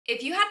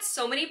If you had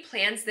so many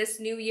plans this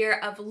new year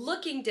of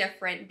looking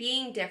different,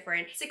 being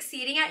different,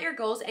 succeeding at your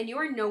goals, and you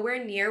are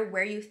nowhere near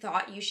where you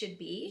thought you should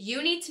be,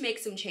 you need to make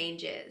some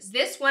changes.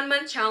 This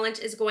 1-month challenge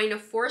is going to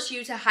force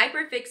you to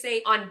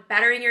hyperfixate on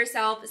bettering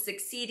yourself,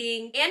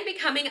 succeeding, and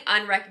becoming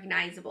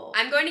unrecognizable.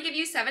 I'm going to give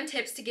you 7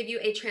 tips to give you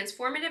a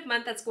transformative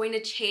month that's going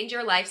to change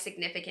your life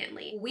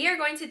significantly. We are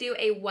going to do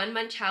a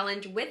 1-month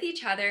challenge with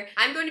each other.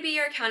 I'm going to be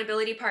your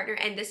accountability partner,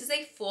 and this is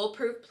a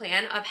foolproof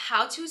plan of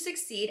how to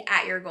succeed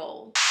at your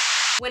goal.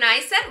 When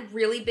I set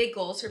really big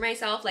goals for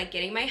myself, like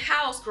getting my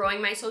house,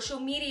 growing my social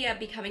media,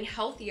 becoming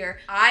healthier,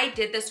 I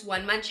did this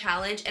 1-month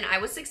challenge and I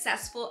was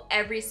successful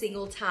every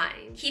single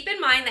time. Keep in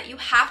mind that you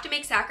have to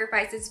make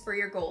sacrifices for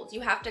your goals.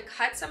 You have to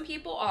cut some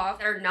people off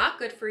that are not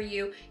good for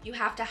you. You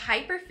have to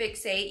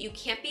hyperfixate. You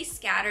can't be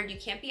scattered. You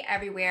can't be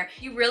everywhere.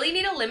 You really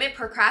need to limit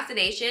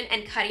procrastination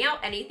and cutting out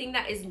anything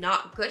that is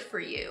not good for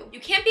you. You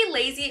can't be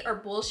lazy or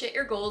bullshit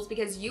your goals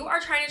because you are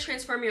trying to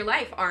transform your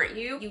life, aren't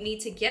you? You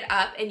need to get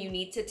up and you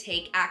need to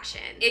take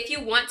action. If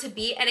you want to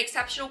be an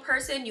exceptional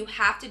person, you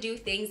have to do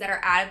things that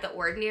are out of the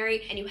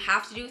ordinary and you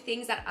have to do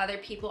things that other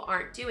people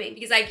aren't doing,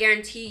 because I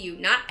guarantee you,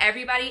 not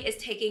everybody is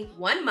taking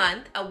 1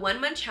 month, a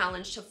 1-month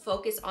challenge to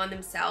focus on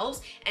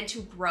themselves and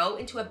to grow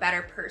into a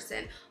better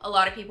person. A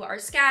lot of people are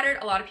scattered,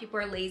 a lot of people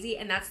are lazy,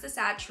 and that's the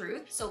sad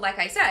truth. So like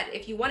I said,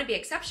 if you want to be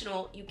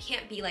exceptional, you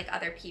can't be like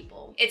other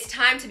people. It's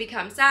time to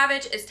become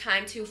savage. It's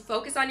time to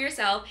focus on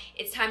yourself.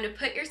 It's time to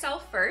put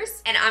yourself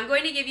first. And I'm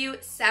going to give you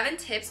 7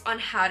 tips on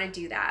how to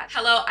do that.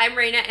 Hello, I'm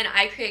Raina, and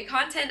I create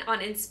content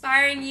on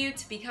inspiring you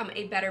to become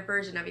a better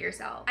version of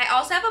yourself. I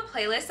also have a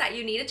playlist that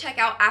you need to check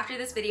out after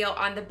this video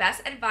on the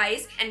best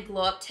advice and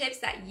glow up tips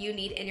that you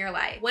need in your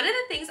life. One of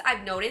the things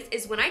I've noticed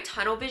is when I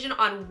tunnel vision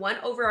on one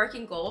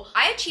overarching goal,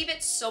 I achieve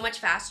it so much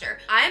faster.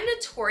 I am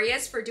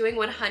notorious for doing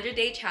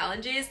 100-day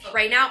challenges, but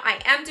right now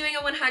I am doing a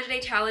 100-day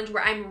challenge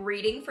where I'm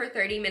reading for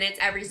 30 minutes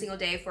every single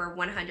day for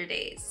 100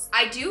 days.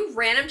 I do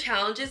random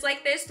challenges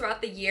like this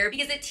throughout the year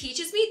because it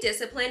teaches me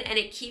discipline and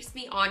it keeps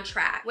me on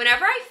track.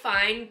 Whenever I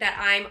find that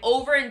I'm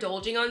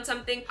overindulging on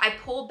something, I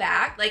pull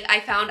back. Like I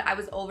found I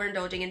was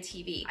overindulging in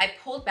TV. I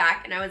pulled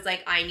back and I was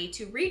like, I need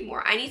to read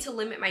more. I need to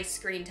limit my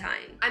screen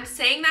time. I'm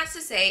saying that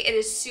to say it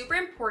is super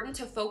important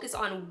to focus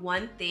on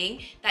one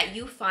thing that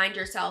you find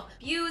yourself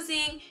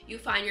abusing, you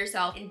find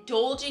yourself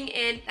indulging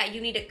in, that you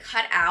need to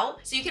cut out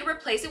so you can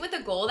replace it with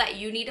a goal that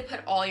you need to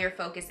put all your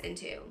focus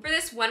into. For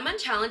this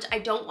 1-month challenge, I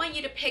don't want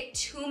you to pick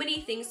too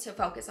many things to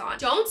focus on.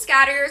 Don't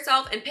scatter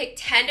yourself and pick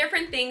 10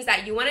 different things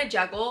that you want to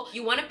juggle.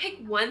 You want to pick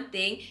one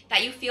thing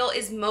that you feel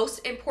is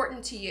most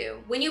important to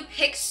you. When you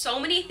pick so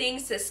many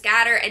things to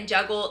scatter and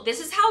juggle, this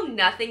is how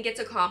nothing gets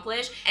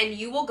accomplished and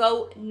you will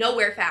go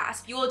nowhere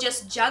fast. You will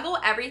just juggle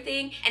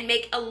everything and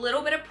make a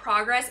little bit of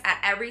progress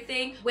at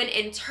everything, when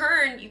in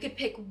turn you could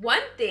pick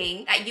one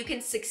thing that you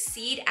can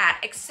succeed at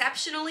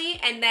exceptionally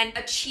and then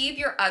achieve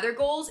your other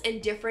goals in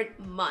different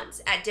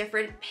months at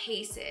different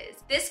paces.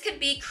 This could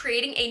be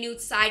creating a new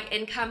side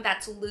income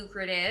that's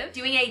lucrative,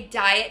 doing a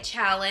diet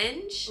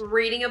challenge,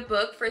 reading a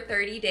book for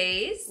 30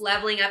 days,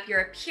 leveling up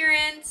your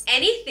appearance,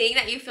 anything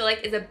that you feel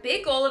like is a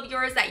big goal of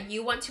yours that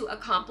you want to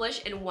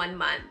accomplish in 1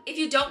 month. If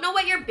you don't know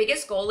what your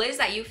biggest goal is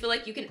that you feel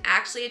like you can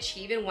actually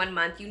achieve in 1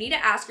 month, you need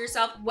to ask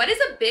yourself, what is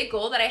a big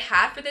goal that I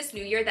had for this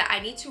new year that I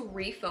need to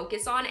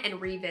refocus on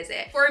and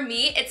revisit? For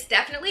me, it's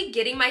definitely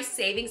getting my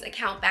savings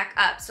account back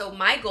up. So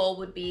my goal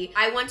would be,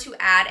 I want to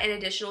add an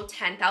additional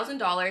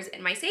 $10,000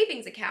 in my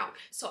savings account.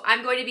 So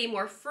I'm going to be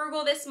more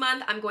frugal this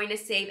month. I'm going to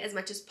save as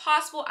much as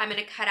possible. I'm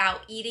going to cut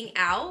out eating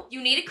out.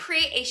 You need to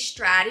create a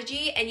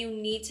strategy and you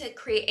need to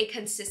create a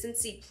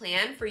consistency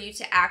plan for you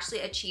to actually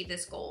achieve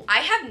this goal. I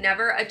have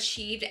never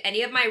achieved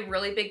any of my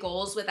really big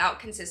goals without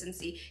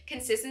consistency.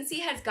 Consistency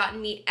has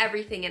gotten me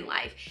everything in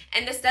life.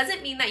 And this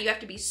doesn't mean that you have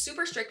to be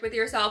super strict with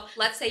yourself.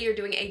 Let's say you're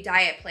doing a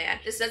diet plan.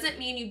 This doesn't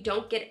mean you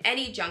don't get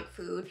any junk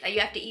food, that you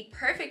have to eat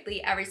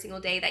perfectly every single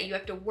day, that you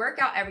have to work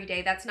out every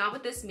day. That's not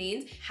what this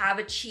means. Have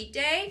a cheat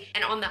day,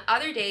 and on the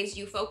other days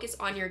you focus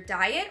on your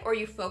diet or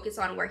you focus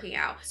on working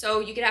out. So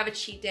you could have a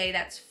cheat day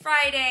that's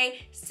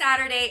Friday,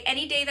 Saturday,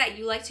 any day that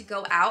you like to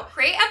go out.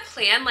 Create a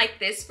plan like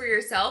this for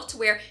yourself to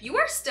where you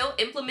are still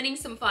implementing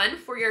some fun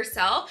for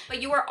yourself,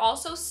 but you are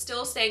also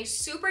still staying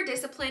super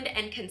disciplined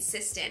and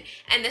consistent.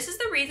 And this is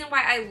the reason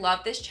why I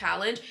love this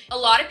challenge. A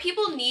lot of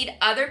people need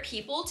other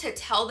people to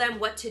tell them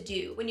what to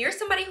do. When you're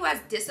somebody who has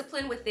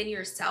discipline within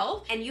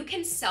yourself and you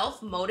can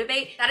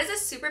self-motivate, that is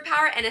a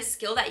superpower and a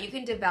skill that you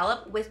can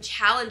develop with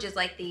challenges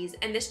like these.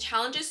 And this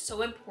challenge is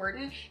so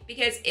important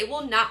because it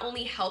will not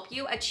only help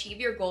you achieve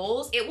your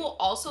goals, it will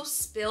also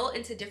spill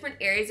into different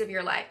areas of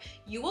your life.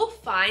 You will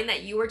find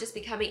that you are just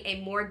becoming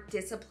a more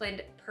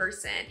disciplined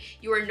person.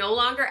 You are no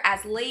longer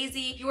as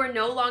lazy. You are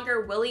no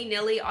longer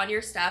willy-nilly on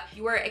your stuff.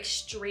 You are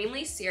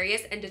extremely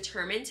serious and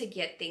determined to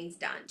get things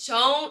done.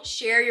 Don't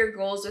share your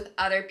goals with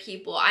other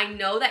people. I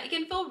know that it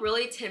can feel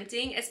really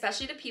tempting,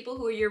 especially to people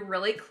who you're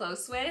really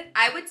close with.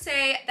 I would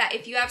say that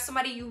if you have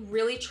somebody you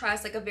really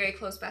trust, like a very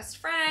close best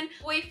friend,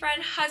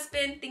 boyfriend,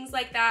 husband, things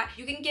like that,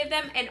 you can give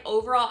them an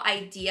overall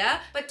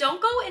idea, but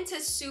don't go into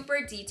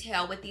super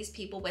detail with with these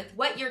people with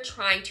what you're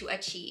trying to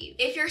achieve.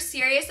 If you're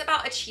serious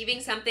about achieving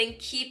something,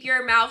 keep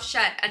your mouth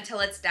shut until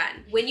it's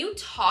done. When you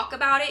talk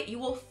about it, you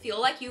will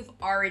feel like you've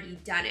already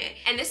done it.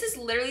 And this is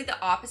literally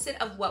the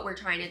opposite of what we're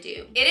trying to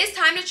do. It is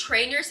time to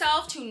train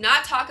yourself to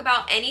not talk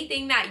about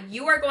anything that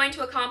you are going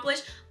to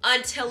accomplish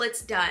until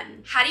it's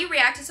done. How do you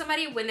react to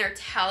somebody when they're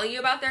telling you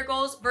about their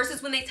goals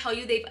versus when they tell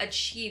you they've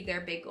achieved their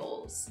big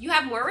goals? You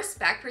have more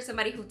respect for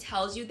somebody who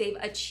tells you they've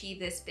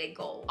achieved this big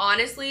goal.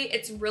 Honestly,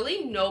 it's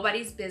really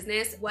nobody's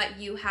business what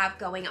you have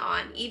going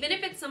on. Even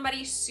if it's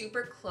somebody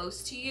super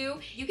close to you,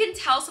 you can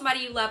tell somebody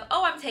you love,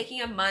 oh, I'm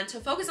taking a month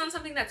to focus on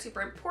something that's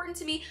super important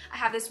to me. I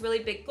have this really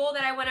big goal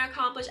that I want to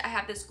accomplish. I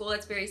have this goal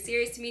that's very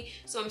serious to me.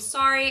 So I'm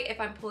sorry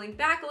if I'm pulling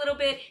back a little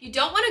bit. You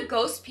don't want to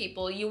ghost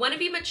people. You want to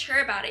be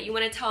mature about it. You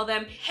want to tell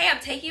them, hey,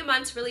 I'm taking a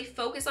month to really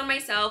focus on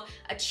myself,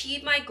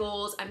 achieve my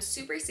goals. I'm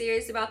super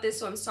serious about this,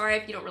 so I'm sorry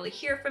if you don't really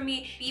hear from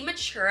me. Be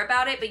mature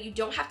about it, but you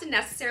don't have to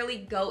necessarily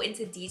go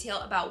into detail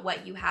about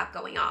what you have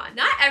going on.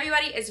 Not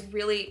everybody is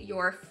really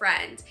your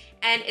friend,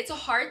 and it's a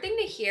hard thing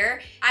to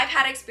hear. I've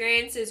had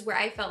experiences where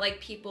I felt like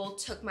people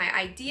took my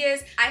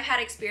ideas. I've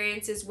had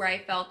experiences where I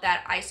felt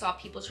that I saw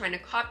people trying to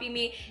copy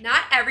me.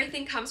 Not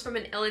everything comes from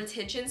an ill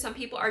intention. Some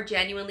people are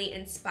genuinely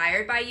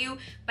inspired by you,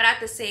 but at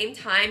the same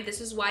time,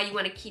 this is why you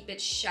want to keep it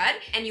shut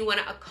and you want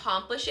to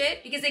accomplish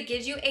it, because it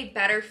gives you a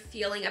better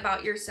feeling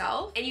about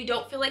yourself and you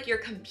don't feel like you're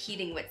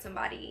competing with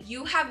somebody.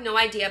 You have no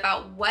idea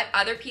about what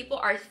other people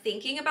are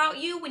thinking about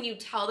you when you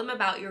tell them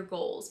about your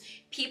goals.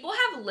 People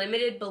have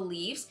limited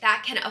beliefs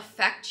that can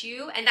affect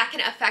you and that can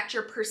affect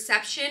your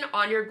perception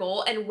on your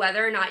goal and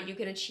whether or not you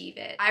can achieve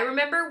it. I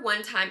remember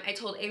one time I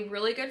told a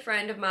really good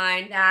friend of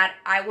mine that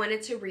I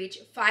wanted to reach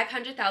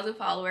 500,000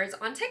 followers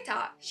on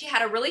TikTok. She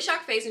had a really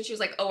shocked face and she was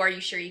like, oh, are you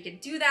sure you can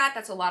do that?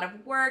 That's a lot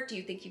of work. Do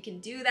you think you can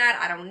do that?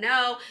 I don't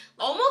know.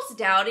 Almost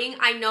doubting.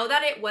 I know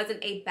that it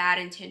wasn't a bad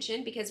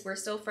intention because we're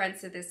still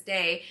friends to this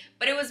day,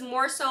 but it was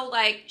more so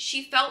like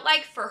she felt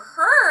like for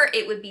her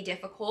it would be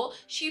difficult.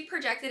 She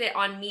projected it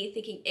on me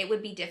thinking it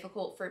would be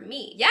difficult for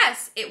me.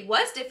 Yes, it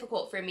was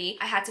difficult for me.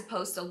 I had to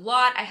post a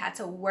lot. I had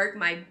to work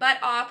my butt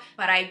off,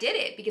 but I did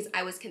it because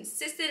I was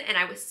consistent and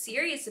I was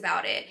serious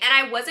about it. And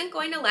I wasn't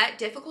going to let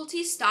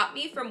difficulty stop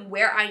me from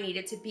where I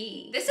needed to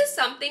be. This is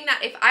something that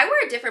if I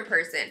were a different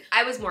person,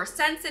 I was more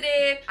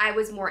sensitive, I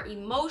was more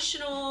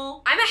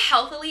emotional. I'm a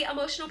healthily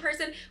emotional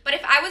person, but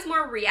if I was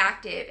more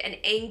reactive and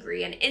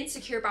angry and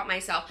insecure about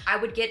myself, I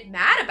would get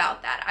mad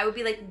about that. I would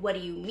be like, what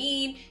do you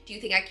mean? Do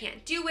you think I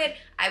can't do it?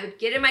 I would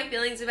get in my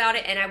feelings about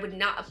it and I would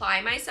not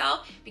apply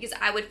myself because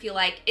I would feel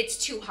like it's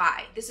too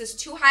high. This is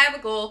too high of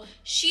a goal.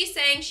 She's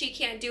saying she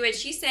can't do it.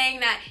 She's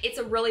saying that it's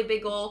a really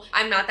big goal.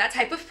 I'm not that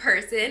type of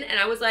person. And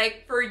I was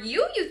like, for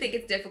you, you think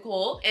it's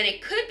difficult and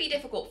it could be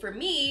difficult for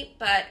me,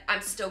 but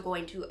I'm still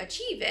going to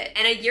achieve it.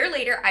 And a year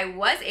later, I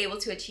was able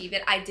to achieve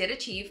it. I did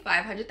achieve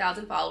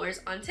 500,000 followers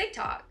on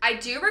TikTok. I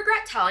do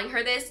regret telling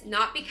her this,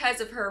 not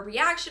because of her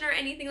reaction or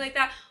anything like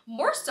that,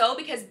 more so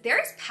because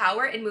there's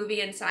power in moving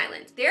in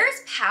silence.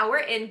 There's power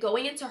in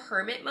going into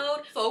hermit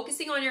mode,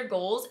 focusing on your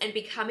goals and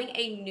becoming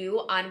a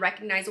new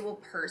unrecognizable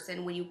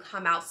person when you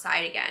come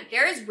outside again.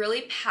 There is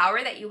really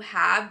power that you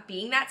have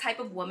being that type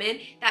of woman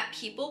that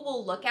people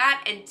will look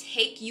at and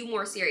take you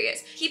more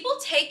serious. People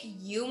take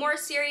you more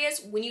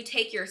serious when you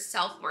take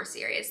yourself more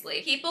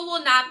seriously. People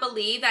will not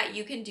believe that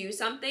you can do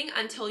something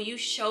until you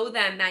show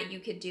them that you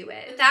could do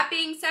it. With that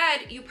being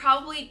said, you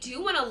probably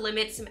do want to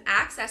limit some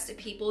access to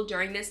people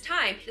during this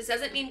time. This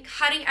doesn't mean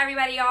cutting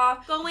everybody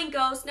off, going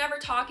ghost, never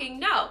talking.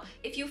 No.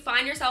 If you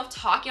find yourself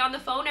talking on the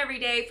phone every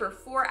day for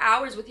 4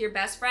 hours with your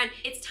best friend,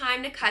 it's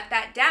time to cut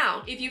that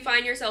down. If you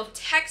find yourself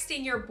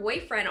texting your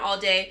boyfriend all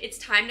day, it's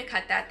time to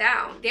cut that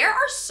down. There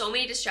are so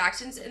many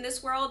distractions in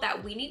this world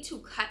that we need to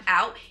cut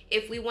out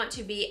if we want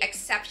to be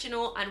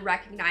exceptional,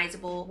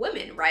 unrecognizable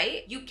women,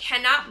 right? You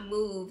cannot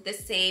move the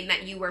same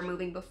that you were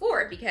moving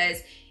before,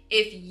 because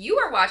if you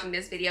are watching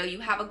this video, you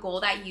have a goal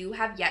that you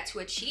have yet to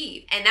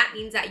achieve. And that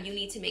means that you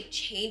need to make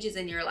changes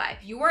in your life.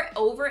 You are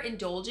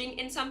overindulging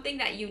in something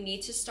that you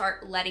need to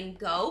start letting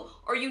go,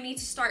 or you need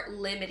to start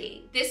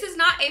limiting. This is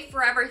not a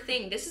forever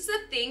thing. This is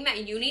a thing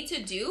that you need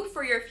to do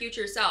for your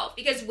future self.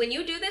 Because when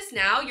you do this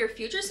now, your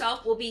future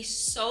self will be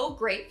so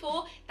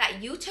grateful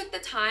that you took the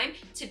time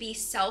to be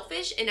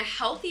selfish in a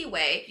healthy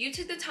way. You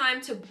took the time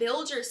to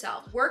build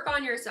yourself, work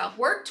on yourself,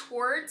 work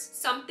towards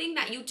something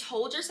that you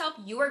told yourself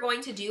you were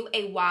going to do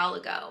a while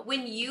ago.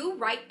 When you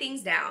write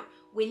things down,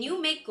 when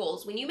you make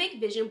goals, when you make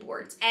vision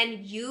boards and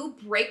you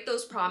break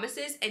those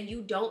promises and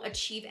you don't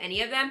achieve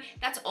any of them,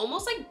 that's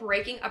almost like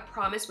breaking a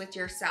promise with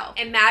yourself.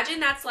 Imagine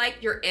that's like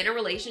you're in a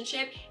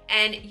relationship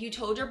and you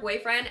told your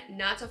boyfriend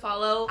not to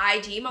follow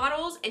IG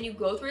models and you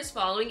go through his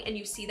following and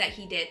you see that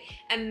he did.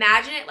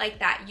 Imagine it like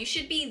that. You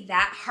should be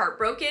that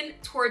heartbroken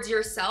towards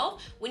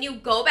yourself when you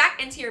go back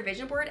into your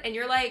vision board and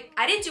you're like,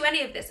 I didn't do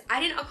any of this.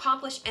 I didn't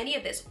accomplish any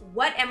of this.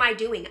 What am I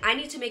doing? I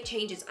need to make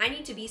changes. I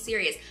need to be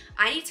serious.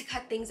 I need to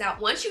cut things out.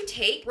 Once you take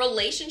take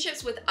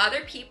relationships with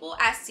other people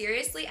as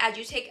seriously as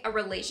you take a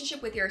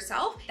relationship with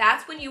yourself,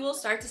 that's when you will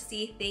start to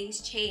see things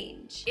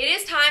change. It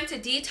is time to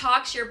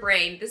detox your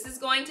brain. This is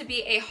going to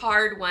be a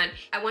hard one.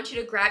 I want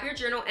you to grab your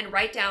journal and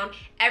write down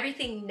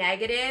everything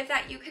negative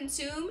that you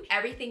consume,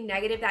 everything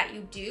negative that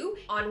you do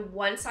on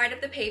one side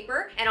of the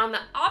paper, and on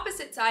the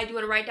opposite side, you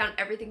want to write down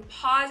everything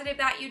positive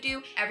that you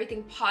do,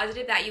 everything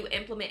positive that you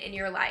implement in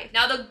your life.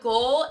 Now, the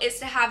goal is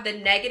to have the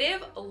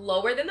negative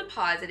lower than the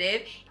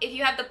positive. If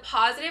you have the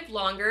positive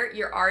longer,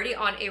 you're already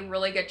on a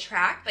really good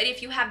track. But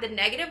if you have the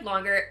negative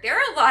longer, there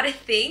are a lot of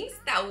things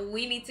that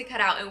we need to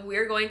cut out, and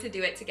we're going to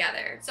do it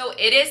together. So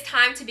it is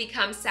time to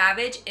become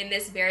savage in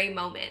this very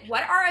moment.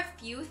 What are a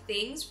few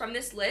things from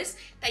this list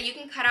that you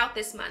can cut out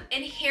this month?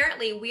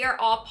 Inherently, we are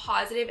all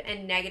positive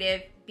and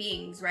negative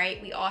beings,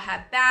 right? We all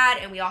have bad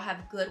and we all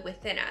have good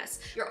within us.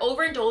 You're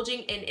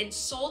overindulging in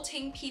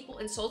insulting people,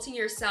 insulting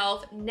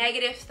yourself,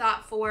 negative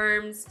thought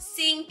forms,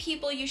 seeing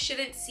people you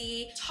shouldn't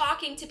see,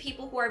 talking to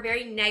people who are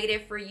very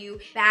negative for you,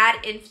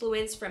 bad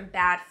influence from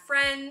bad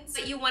friends.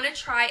 But you want to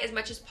try as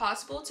much as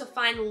possible to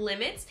find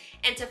limits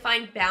and to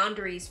find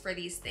boundaries for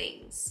these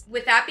things.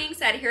 With that being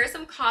said, here are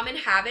some common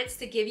habits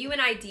to give you an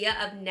idea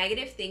of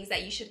negative things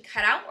that you should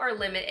cut out or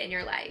limit in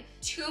your life.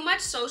 Too much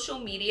social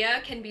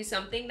media can be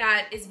something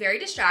that is very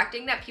distracting,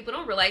 that people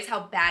don't realize how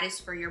bad it is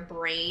for your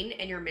brain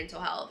and your mental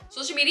health.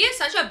 Social media is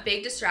such a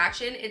big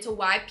distraction into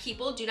why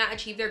people do not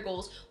achieve their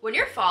goals. When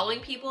you're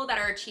following people that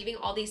are achieving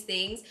all these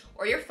things,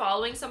 or you're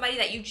following somebody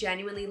that you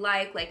genuinely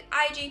like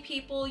IG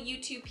people,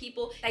 YouTube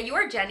people that you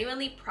are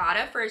genuinely proud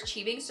of for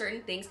achieving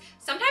certain things,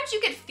 sometimes you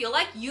could feel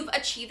like you've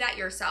achieved that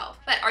yourself.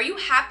 But are you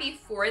happy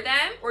for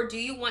them, or do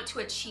you want to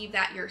achieve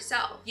that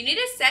yourself? You need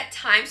to set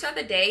times throughout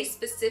the day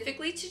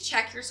specifically to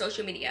check your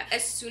social media.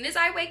 As soon as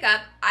I wake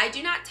up, I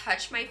do not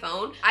touch my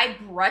phone. I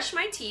brush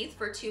my teeth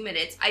for 2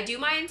 minutes. I do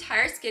my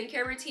entire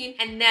skincare routine,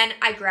 and then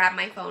I grab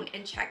my phone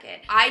and check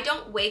it. I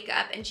don't wake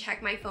up and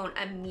check my phone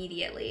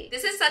immediately.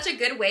 This is such a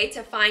good way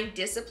to find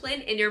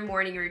discipline in your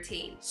morning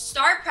routine.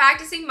 Start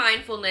practicing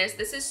mindfulness.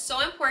 This is so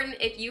important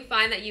if you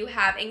find that you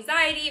have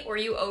anxiety or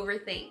you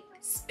overthink.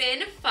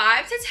 Spend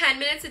 5 to 10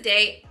 minutes a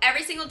day,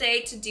 every single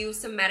day, to do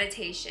some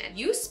meditation.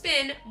 You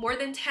spend more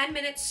than 10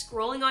 minutes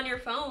scrolling on your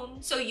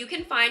phone, so you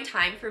can find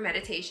time for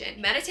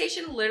meditation.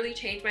 Meditation literally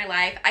changed my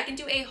life. I can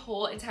do a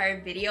whole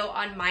entire video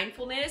on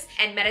mindfulness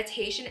and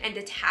meditation and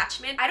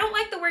detachment. I don't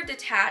like the word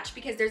detach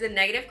because there's a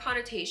negative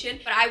connotation,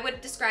 but I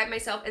would describe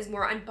myself as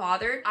more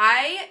unbothered.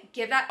 I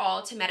give that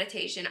all to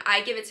meditation.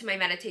 I give it to my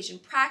meditation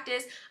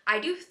practice. I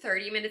do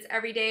 30 minutes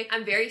every day.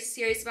 I'm very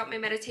serious about my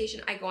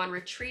meditation. I go on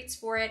retreats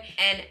for it,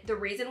 and the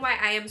reason why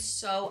I am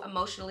so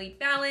emotionally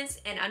balanced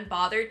and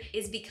unbothered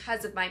is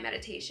because of my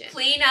meditation.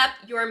 Clean up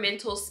your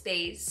mental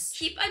space.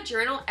 Keep a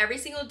journal every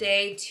single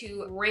day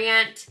to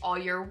rant all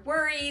your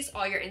worries,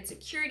 all your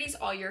insecurities,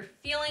 all your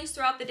feelings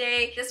throughout the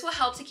day. This will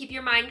help to keep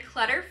your mind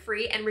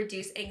clutter-free and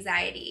reduce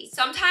anxiety.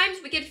 Sometimes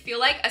we could feel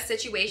like a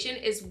situation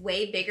is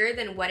way bigger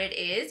than what it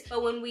is,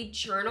 but when we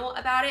journal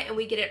about it and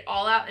we get it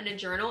all out in a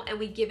journal and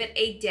we give it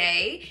a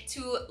day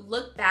to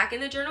look back in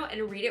the journal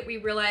and read it, we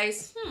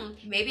realize,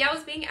 maybe I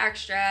was being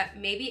extra.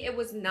 Maybe it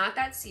was not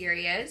that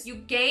serious. You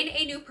gain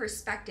a new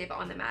perspective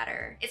on the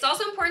matter. It's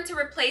also important to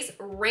replace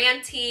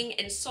ranting,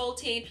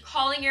 insulting,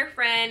 calling your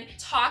friend,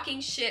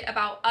 talking shit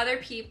about other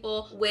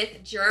people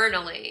with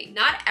journaling.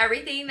 Not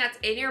everything that's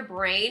in your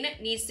brain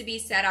needs to be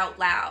said out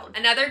loud.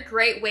 Another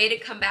great way to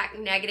combat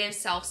negative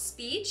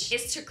self-speech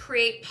is to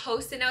create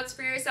post-it notes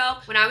for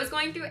yourself. When I was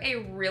going through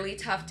a really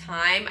tough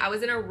time, I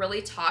was in a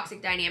really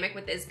toxic dynamic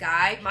with this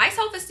guy. My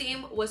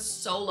self-esteem was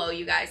so low,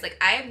 you guys. Like,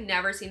 I have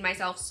never seen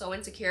myself so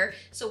insecure.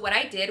 So what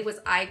I did was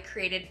I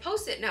created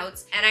post-it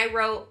notes and I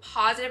wrote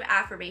positive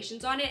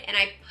affirmations on it and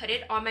I put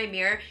it on my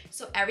mirror.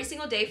 So every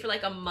single day for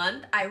like a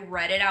month, I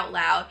read it out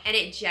loud, and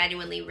it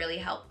genuinely really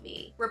helped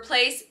me.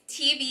 Replace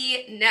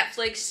TV,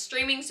 Netflix,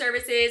 streaming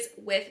services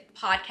with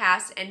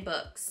podcasts and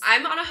books.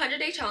 I'm on a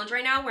 100-day challenge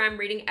right now where I'm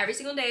reading every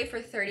single day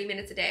for 30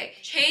 minutes a day.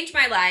 Changed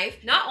my life.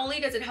 Not only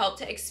does it help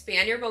to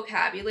expand your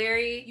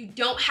vocabulary, you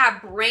don't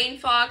have brain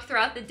fog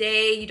throughout the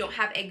day, you don't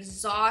have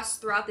exhaust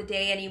throughout the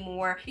day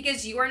anymore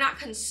because you are not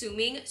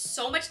consuming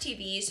so much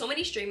TV, so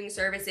many streaming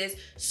services,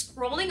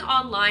 scrolling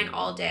online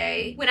all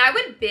day. When I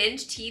would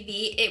binge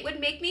TV, it would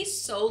make me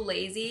so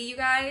lazy, you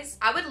guys.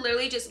 I would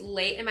literally just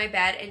lay in my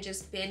bed and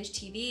just binge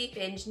TV,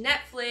 binge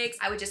Netflix.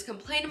 I would just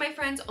complain to my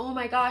friends, oh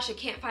my gosh, I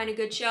can't find a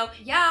good show.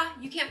 Yeah,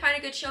 you can't find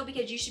a good show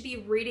because you should be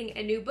reading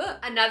a new book.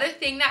 Another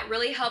thing that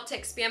really helped to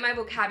expand my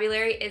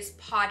vocabulary is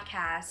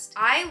podcasts.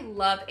 I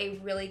love a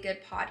really good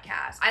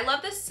podcast. I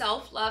love the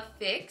Self-Love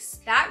Fix.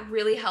 That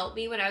really helped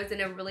me when I was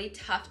in a really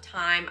tough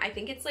time. I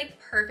think it's like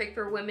perfect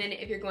for women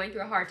if you're going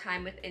through a hard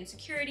time with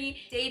insecurity,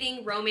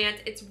 dating, romance.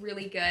 It's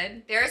really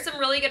good. There are some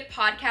really good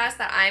podcasts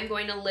that I'm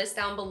going to list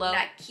down below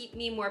that keep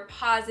me more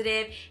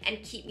positive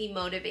and keep me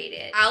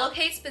motivated.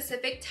 Allocate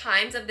specific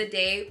times of the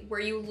day where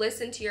you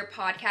listen to your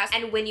podcast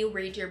and when you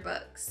read your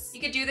books.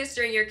 You could do this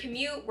during your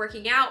commute,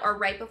 working out, or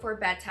right before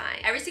bedtime.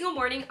 Every single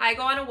morning, I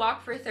go on a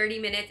walk for 30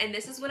 minutes, and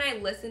this is when I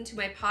listen to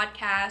my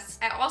podcast.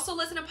 I also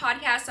listen to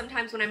podcasts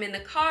sometimes when I'm in the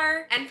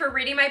car, and for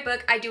reading my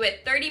book, I do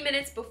it 30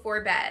 minutes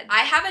before bed. I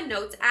have a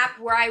notes app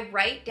where I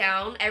write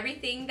down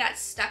everything that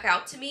stuck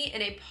out to me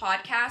in a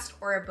podcast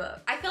or a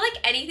book. I feel like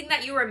anything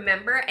that you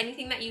remember,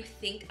 anything that you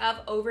think of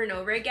over and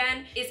over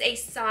again is a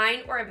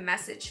sign or a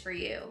message for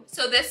you.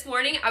 So this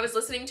morning, I was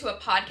listening to a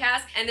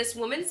podcast, and this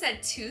woman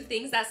said 2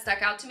 things that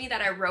stuck out to me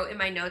that I wrote in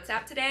my notes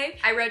app today.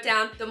 I wrote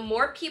down, the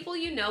more people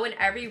you know in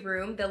every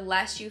room, the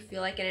less you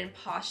feel like an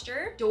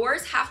imposter.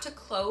 Doors have to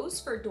close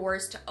for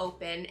doors to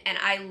open. And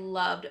I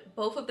loved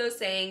both of those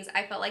sayings.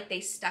 I felt like they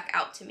stuck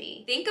out to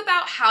me. Think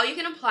about how you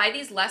can apply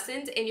these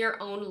lessons in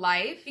your own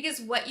life,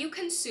 because what you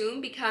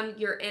consume become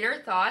your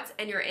inner thoughts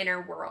and your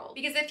inner world.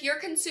 Because if you're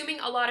consuming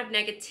a lot of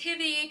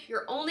negativity,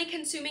 you're only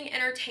consuming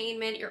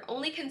entertainment, you're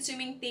only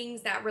consuming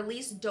things that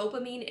release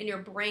dopamine in your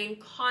brain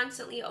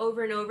constantly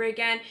over and over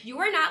again, you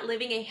are not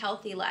living a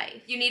healthy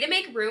life. You need to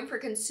make room for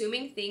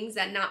consuming things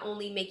that not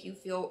only make you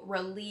feel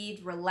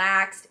relieved,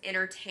 relaxed,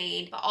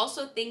 entertained, but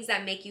also things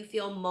that make you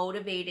feel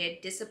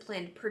motivated,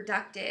 disciplined,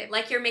 productive,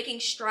 like you're making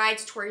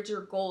strides towards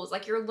your goals,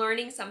 like you're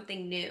learning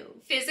something new.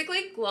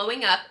 Physically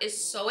glowing up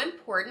is so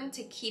important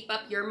to keep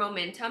up your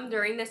momentum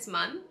during this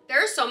month.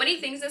 There are so many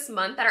things this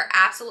month that are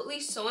absolutely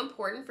so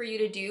important for you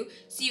to do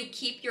so you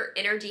keep your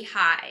energy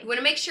high. You want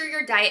to make sure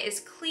your diet is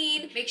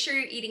clean, make sure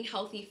you're eating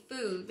healthy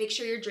food, make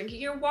sure you're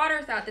drinking your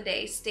water throughout the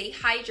day, stay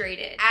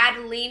hydrated, add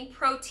lean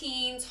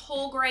proteins,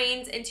 whole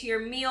grains into your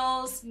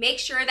meals, make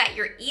sure that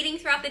you're eating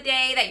throughout the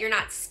day, that you're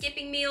not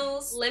skipping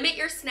meals, limit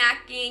your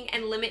snacking,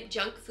 and limit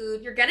junk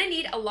food. You're gonna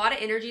need a lot of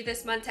energy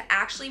this month to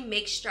actually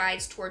make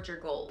strides towards your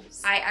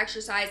goals. I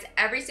exercise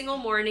every single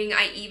morning.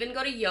 I even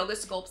go to yoga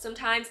sculpt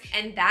sometimes,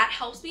 and that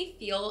helps me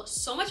feel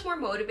so much more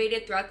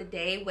motivated throughout the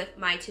day with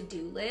my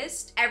to-do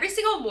list. Every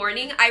single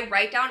morning, I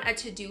write down a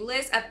to-do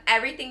list of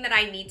everything that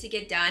I need to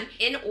get done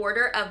in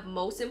order of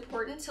most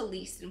important to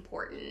least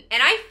important.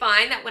 And I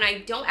find that when I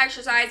don't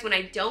exercise, when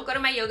I don't go to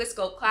my yoga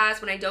sculpt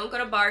class, when I don't go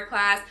to bar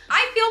class,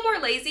 I feel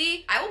more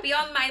lazy. I will be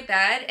on my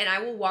bed and I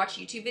will watch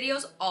YouTube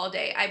videos all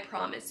day, I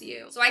promise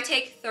you. So I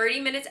take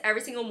 30 minutes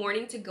every single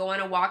morning to go on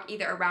a walk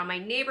either around my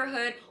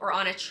neighborhood or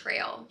on a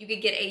trail. You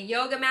could get a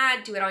yoga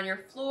mat, do it on your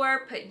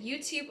floor, put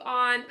YouTube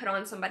on, put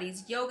on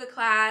somebody's yoga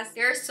class.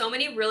 There are so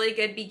many really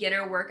good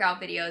beginner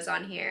workout videos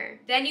on here.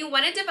 Then you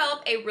want to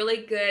develop a really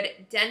good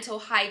dental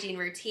hygiene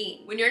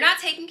routine. When you're not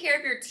taking care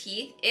of your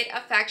teeth, it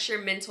affects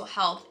your mental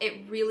health.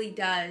 It really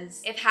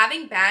does. If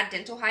having bad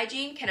dental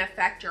hygiene can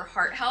affect your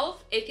heart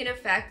health, it can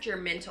affect your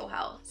mental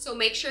health. So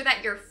make sure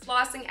that you're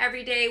flossing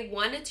every day,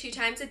 1 to 2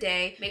 times a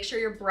day. Make sure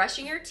you're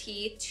brushing your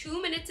teeth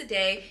 2 minutes a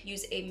day.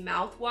 Use a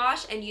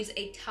mouthwash and use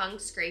a tongue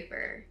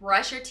scraper.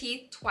 Brush your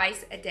teeth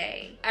twice a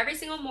day. Every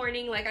single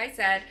morning, like I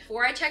said,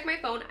 before I check my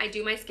phone, I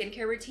do my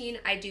skincare routine.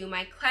 I do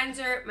my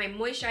cleanser, my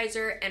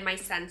moisturizer, and my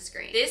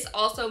sunscreen. This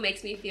also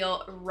makes me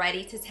feel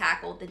ready to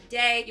tackle the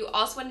day. You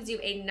also want to do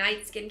a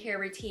night skincare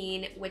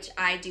routine, which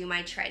I do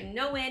my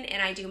tretinoin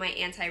and I do my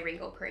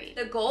anti-wrinkle cream.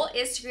 The goal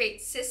is to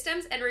create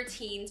systems and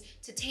routines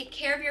to take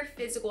care of your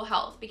physical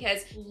health,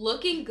 because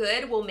looking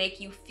good will make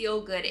you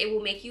feel good. It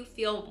will make you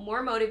feel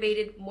more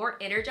motivated, more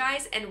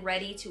energized, and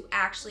ready to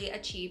actually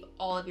achieve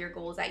all of your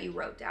goals that you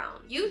wrote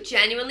down. You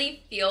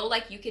genuinely feel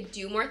like you could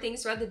do more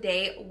things throughout the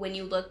day when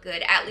you look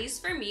good. At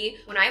least for me,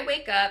 when I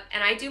wake up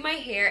and I do my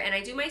hair and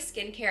I do my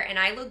skincare and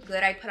I look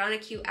good, I put on a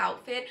cute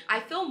outfit, I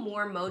feel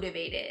more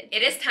motivated.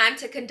 It is time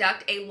to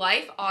conduct a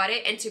life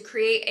audit and to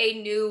create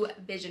a new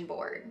vision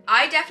board.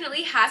 I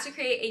definitely had to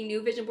create a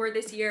new vision board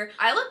this year.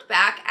 I looked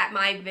back at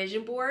my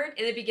vision board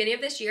in the beginning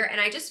of this year and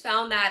I just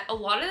found that a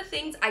lot of the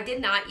things I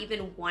did not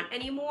even want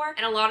anymore,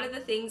 and a lot of the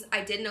things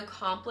I didn't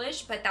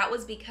accomplish, but that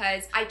was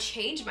because I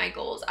changed my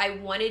goals. I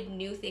wanted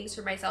new things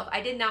for myself.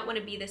 I did not want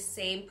to be the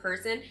same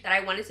person that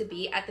I wanted to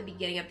be at the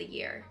beginning of the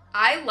year.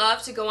 I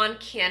love to go on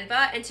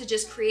Canva and to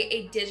just create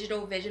a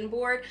digital vision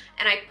board,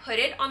 and I put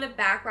it on the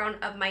background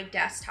of my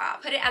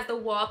desktop, put it as the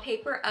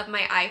wallpaper of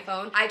my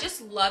iPhone. I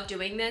just love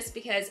doing this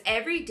because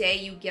every day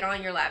you get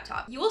on your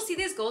laptop, you will see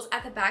these goals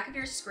at the back of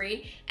your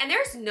screen, and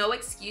there's no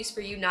excuse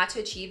for you not to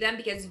achieve them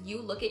because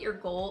you look at your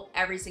goal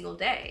every single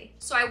day.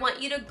 So I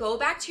want you to go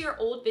back to your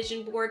old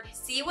vision board,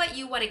 see what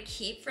you want to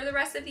keep for the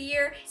rest of the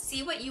year,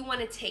 see what you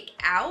want to take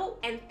out,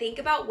 and think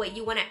about what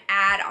you want to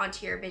add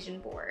onto your vision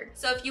board.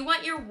 So if you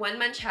want your 1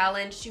 month challenge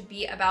challenge to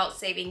be about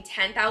saving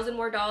 $10,000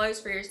 more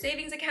for your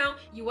savings account,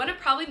 you want to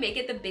probably make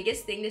it the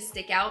biggest thing to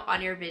stick out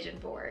on your vision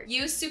board.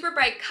 Use super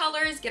bright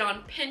colors, get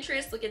on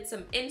Pinterest, look at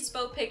some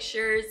inspo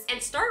pictures,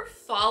 and start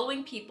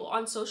following people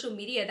on social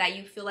media that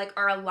you feel like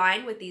are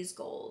aligned with these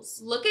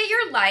goals. Look at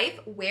your life,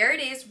 where it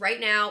is right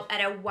now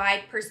at a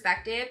wide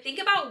perspective.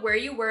 Think about where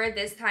you were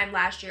this time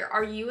last year.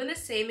 Are you in the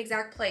same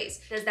exact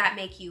place? Does that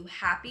make you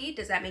happy?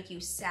 Does that make you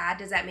sad?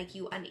 Does that make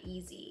you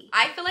uneasy?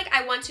 I feel like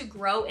I want to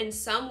grow in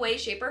some way,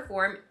 shape, or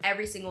form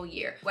every single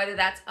year, whether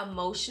that's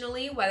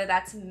emotionally, whether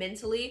that's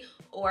mentally,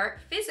 or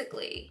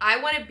physically. I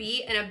want to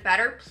be in a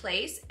better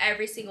place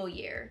every single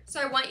year.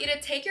 So I want you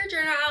to take your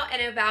journal out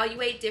and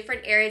evaluate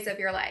different areas of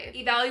your life.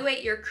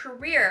 Evaluate your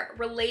career,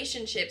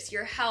 relationships,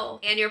 your health,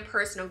 and your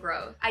personal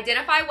growth.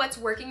 Identify what's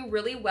working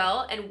really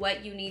well and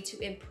what you need to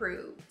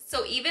improve.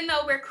 So even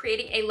though we're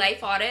creating a life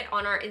audit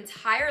on our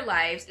entire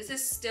lives, this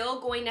is still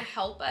going to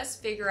help us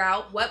figure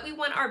out what we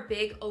want our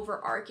big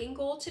overarching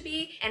goal to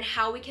be and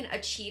how we can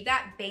achieve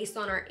that based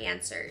on our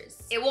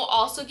answers. It will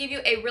also give you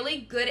a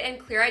really good and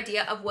clear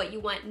idea of what you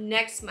want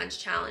next month's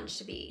challenge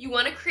to be. You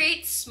want to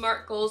create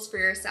SMART goals for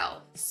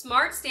yourself.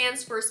 SMART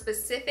stands for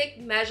specific,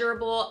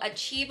 measurable,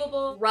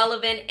 achievable,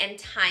 relevant, and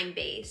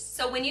time-based.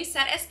 So when you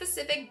set a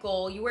specific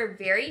goal, you are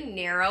very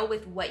narrow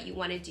with what you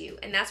want to do.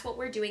 And that's what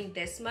we're doing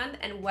this month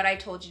and what I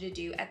told you to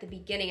do at the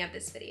beginning of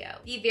this video.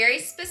 Be very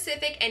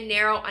specific and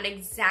narrow on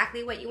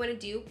exactly what you want to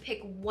do.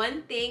 Pick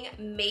one thing,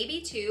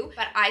 maybe two,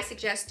 but I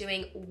suggest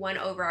doing one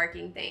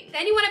overarching thing.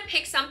 Then you want to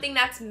pick something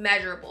that's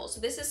measurable.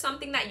 So this is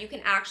something that you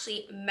can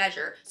actually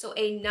measure. So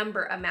a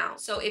number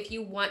amount. So if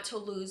you want to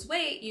lose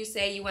weight, you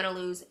say you want to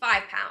lose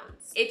 5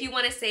 pounds. If you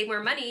want to save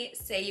more money,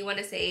 say you want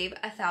to save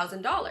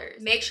 $1,000.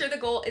 Make sure the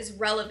goal is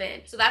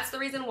relevant. So that's the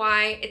reason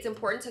why it's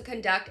important to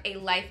conduct a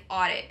life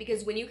audit,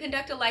 because when you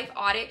conduct a life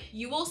audit,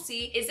 you will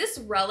see, is this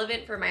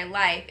relevant for my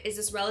life? Is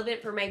this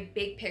relevant for my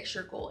big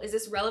picture goal? Is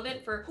this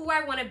relevant for who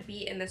I want to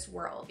be in this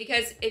world?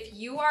 Because if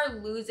you are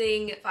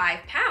losing 5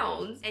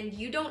 pounds and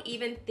you don't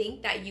even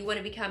think that you want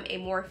to become a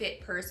more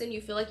fit person,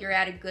 you feel like you're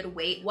at a good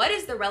weight, what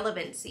is the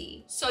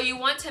relevancy? So you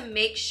want to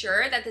make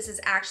sure that this is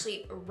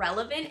actually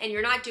relevant and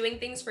you're not doing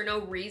things for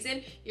no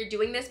reason. You're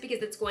doing this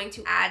because it's going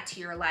to add to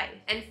your life.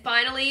 And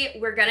finally,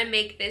 we're gonna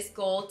make this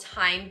goal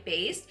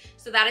time-based.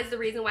 So that is the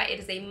reason why it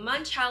is a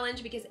month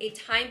challenge, because a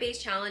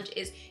time-based challenge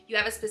is you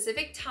have a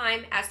specific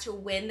time as to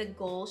when the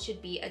goal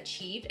should be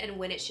achieved and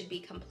when it should be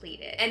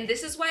completed. And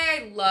this is why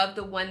I love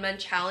the 1 month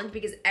challenge,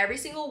 because every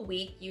single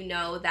week you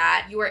know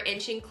that you are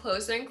inching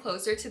closer and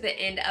closer to the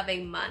end of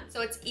a month.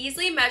 So it's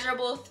easily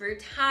measurable through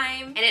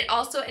time, and it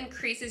also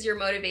increases your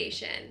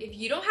motivation. If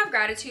you don't have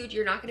gratitude,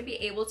 you're not going to be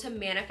able to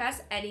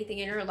manifest anything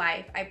in your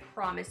life. I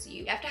promise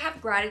you. You have to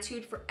have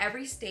gratitude for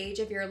every stage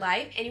of your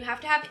life, and you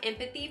have to have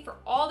empathy for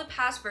all the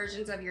past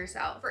versions of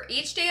yourself. For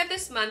each day of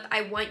this month,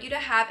 I want you to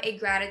have a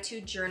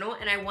gratitude journal,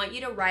 and I want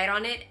you to write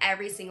on it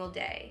every single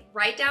day.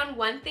 Write down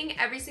one thing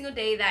every single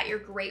day that you're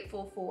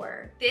grateful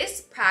for.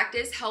 This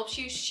practice helps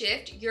you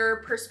shift your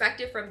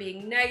perspective from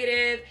being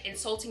negative,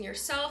 insulting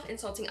yourself,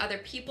 insulting other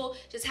people,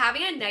 just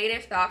having a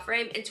negative thought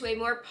frame, into a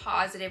more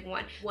positive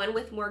one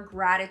with more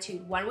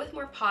gratitude, one with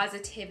more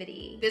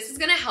positivity. This is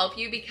gonna help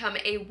you become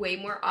a way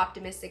more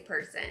optimistic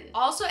person.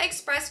 Also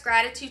express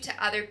gratitude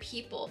to other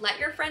people. Let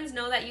your friends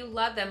know that you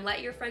love them.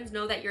 Let your friends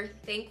know that you're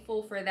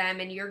thankful for them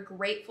and you're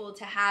grateful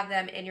to have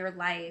them in your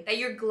life, that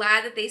you're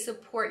glad that they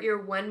support your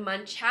 1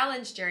 month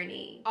challenge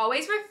journey.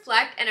 Always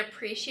reflect and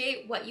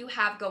appreciate what you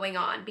have going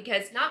on,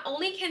 because not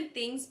only can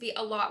things be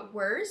a lot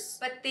worse,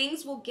 but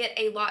things will get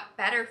a lot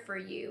better for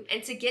you.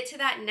 And to get to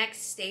that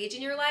next stage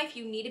in your life,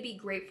 you need to be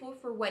grateful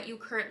for what you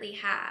currently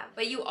have,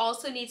 but you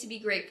also need to be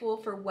grateful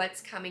for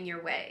what's coming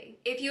your way.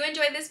 If you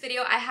enjoyed this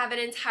video, I have an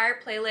entire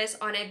playlist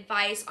on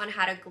advice on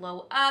how to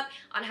glow up,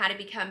 on how to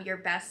become your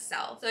best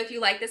self. So if you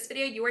like this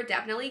video, you are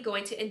definitely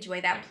going to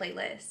enjoy that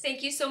playlist.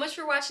 Thank you so much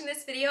for watching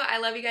this video. I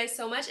love you guys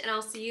so much, and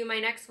I'll see you in my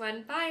next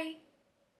one. Bye!